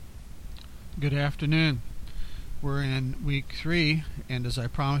Good afternoon. We're in week 3, and as I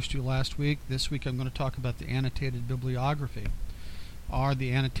promised you last week, this week I'm going to talk about the annotated bibliography, or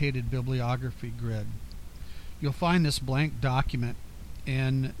the annotated bibliography grid. You'll find this blank document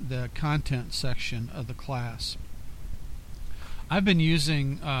in the content section of the class. I've been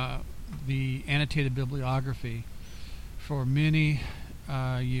using the annotated bibliography for many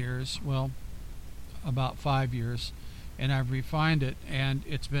years, well, about 5 years, and I've refined it, and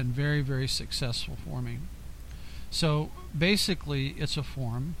it's been very, very successful for me. So basically, it's a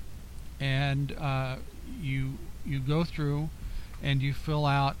form, and you go through and you fill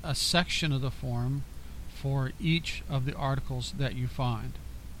out a section of the form for each of the articles that you find.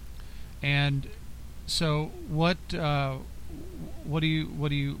 And so what do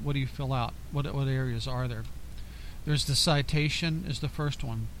you fill out? What areas are there? There's the citation is the first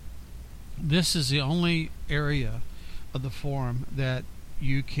one. This is the only area of the form that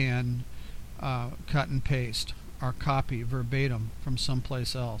you can cut and paste or copy verbatim from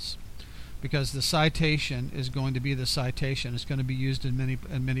someplace else, because the citation is going to be the citation. It's going to be used in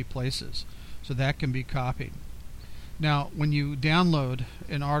many places, so that can be copied. Now, when you download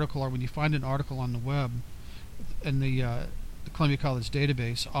an article, or when you find an article on the web in the Columbia College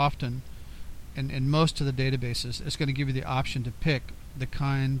database, often, and in most of the databases, it's going to give you the option to pick the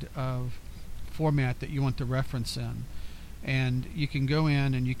kind of format that you want the reference in. And you can go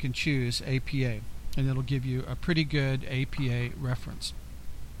in and you can choose APA, and it'll give you a pretty good APA reference.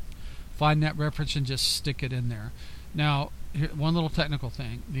 Find that reference and just stick it in there. Now, one little technical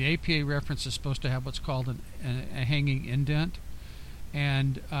thing. The APA reference is supposed to have what's called a hanging indent,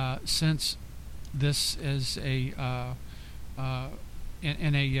 and since this is in a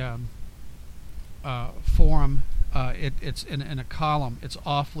form, it's in a column, it's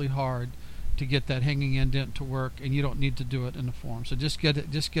awfully hard to get that hanging indent to work, and you don't need to do it in the form. So just get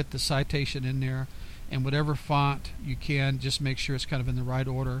the citation in there, and whatever font you can, just make sure it's kind of in the right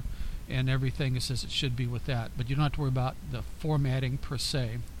order and everything as it should be with that. But you don't have to worry about the formatting per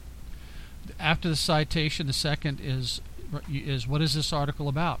se. After the citation, the second is what is this article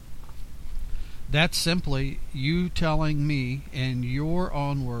about? That's simply you telling me in your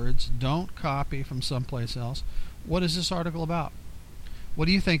own words, don't copy from someplace else, what is this article about? What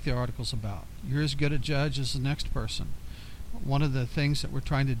do you think the article's about? You're as good a judge as the next person. One of the things that we're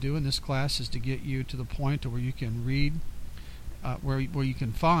trying to do in this class is to get you to the point where you can read, where you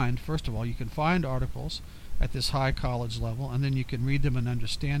can find, first of all, you can find articles at this high college level, and then you can read them and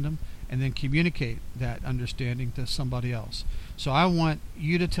understand them, and then communicate that understanding to somebody else. So I want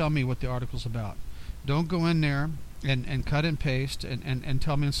you to tell me what the article's about. Don't go in there and cut and paste and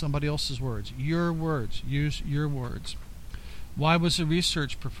tell me in somebody else's words. Your words. Use your words. Why was the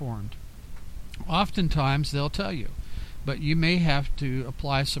research performed? Oftentimes they'll tell you, but you may have to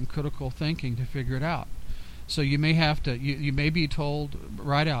apply some critical thinking to figure it out. So you may have to, you may be told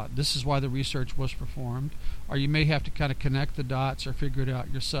right out, this is why the research was performed, or you may have to kind of connect the dots or figure it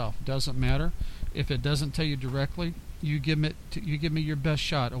out yourself. Doesn't matter. If it doesn't tell you directly, you give me your best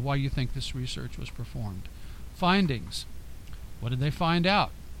shot of why you think this research was performed. Findings. What did they find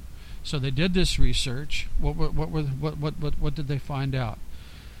out? So they did this research. What did they find out?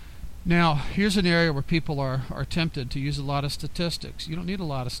 Now, here's an area where people are tempted to use a lot of statistics. You don't need a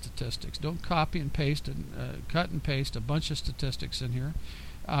lot of statistics. Don't copy and paste and cut and paste a bunch of statistics in here.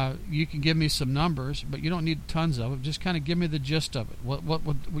 You can give me some numbers, but you don't need tons of them. Just kind of give me the gist of it. What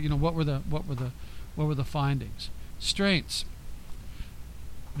were the findings? Strengths.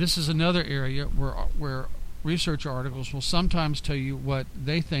 This is another area where research articles will sometimes tell you what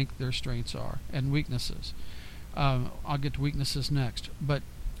they think their strengths are, and weaknesses. I'll get to weaknesses next, but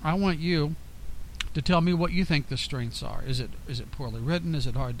I want you to tell me what you think the strengths are. Is it poorly written? Is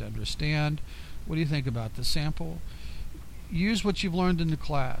it hard to understand? What do you think about the sample? Use what you've learned in the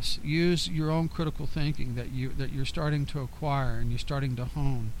class. Use your own critical thinking that you're starting to acquire and you're starting to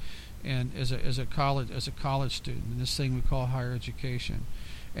hone, and as a college student in this thing we call higher education.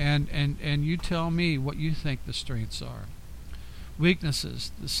 And you tell me what you think the strengths are.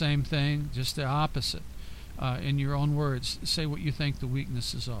 Weaknesses, the same thing, just the opposite. In your own words, say what you think the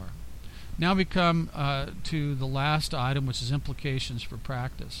weaknesses are. Now we come to the last item, which is implications for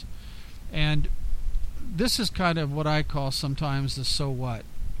practice. And this is kind of what I call sometimes the so what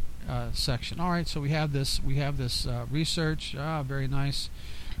section. All right, so we have this research. Very nice.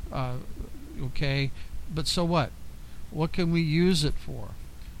 Okay, but so what? What can we use it for?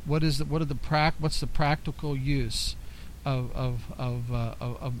 What's the practical use of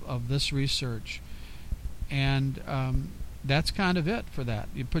this research? And that's kind of it for that.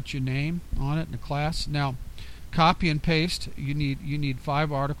 You put your name on it in the class. Now, Copy and paste. You need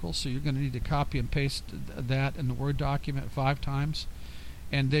 5 articles, so you're going to need to copy and paste that in the Word document 5 times,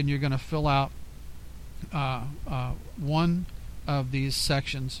 and then you're going to fill out one of these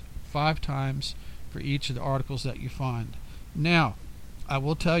sections 5 times for each of the articles that you find. Now, I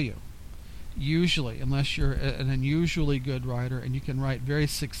will tell you, usually, unless you're an unusually good writer and you can write very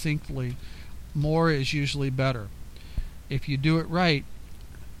succinctly, more is usually better. If you do it right,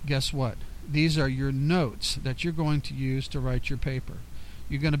 guess what? These are your notes that you're going to use to write your paper.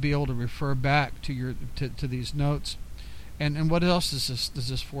 You're going to be able to refer back to these notes. And what else does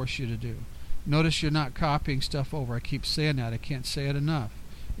this force you to do? Notice you're not copying stuff over. I keep saying that. I can't say it enough.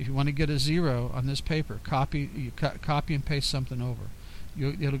 If you want to get a 0 on this paper, copy and paste something over.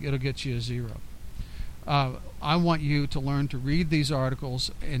 It'll get you a 0. I want you to learn to read these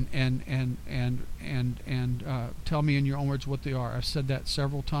articles and tell me in your own words what they are. I've said that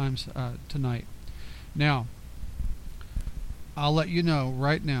several times tonight. Now, I'll let you know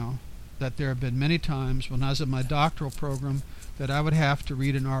right now that there have been many times when I was in my doctoral program that I would have to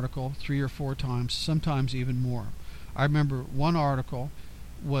read an article 3 or 4 times, sometimes even more. I remember one article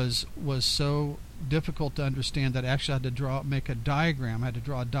was so difficult to understand that I actually had to make a diagram. I had to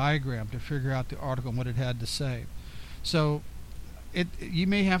draw a diagram to figure out the article and what it had to say. So you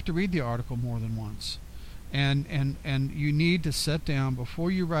may have to read the article more than once, and you need to sit down before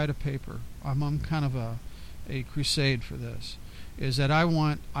you write a paper. I'm on kind of a crusade for this. Is that I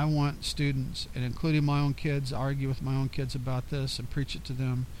want students, and including my own kids, argue with my own kids about this and preach it to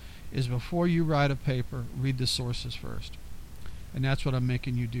them, is before you write a paper, read the sources first. And that's what I'm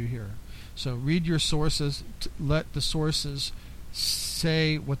making you do here. So read your sources, let the sources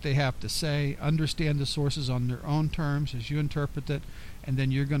say what they have to say, understand the sources on their own terms as you interpret it, and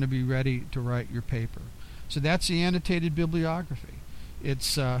then you're going to be ready to write your paper. So that's the annotated bibliography.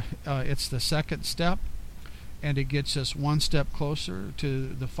 It's the second step, and it gets us one step closer to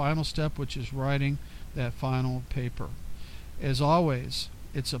the final step, which is writing that final paper. As always,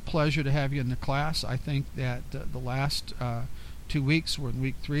 it's a pleasure to have you in the class. I think that the last 2 weeks, we're in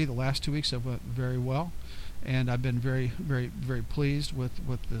week 3, the last 2 weeks have went very well, and I've been very, very, very pleased with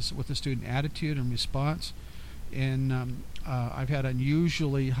the student attitude and response. And I've had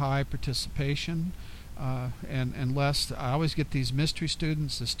unusually high participation, and less. I always get these mystery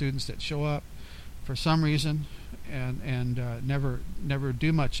students, the students that show up for some reason and never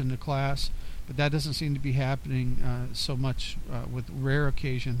do much in the class, but that doesn't seem to be happening so much with rare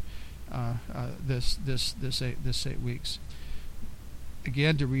occasion this 8 weeks.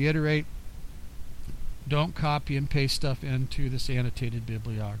 Again, to reiterate, don't copy and paste stuff into this annotated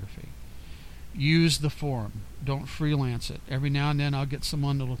bibliography. Use the forum. Don't freelance it. Every now and then I'll get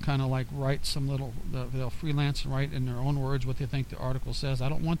someone that'll kind of like write they'll freelance and write in their own words what they think the article says. I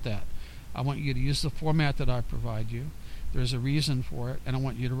don't want that. I want you to use the format that I provide you. There's a reason for it, and I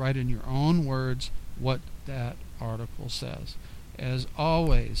want you to write in your own words what that article says. As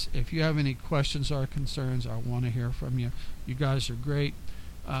always, if you have any questions or concerns, I want to hear from you. You guys are great.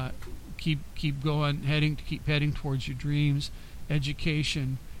 Keep going, keep heading towards your dreams.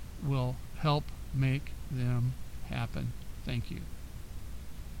 Education will help make them happen. Thank you.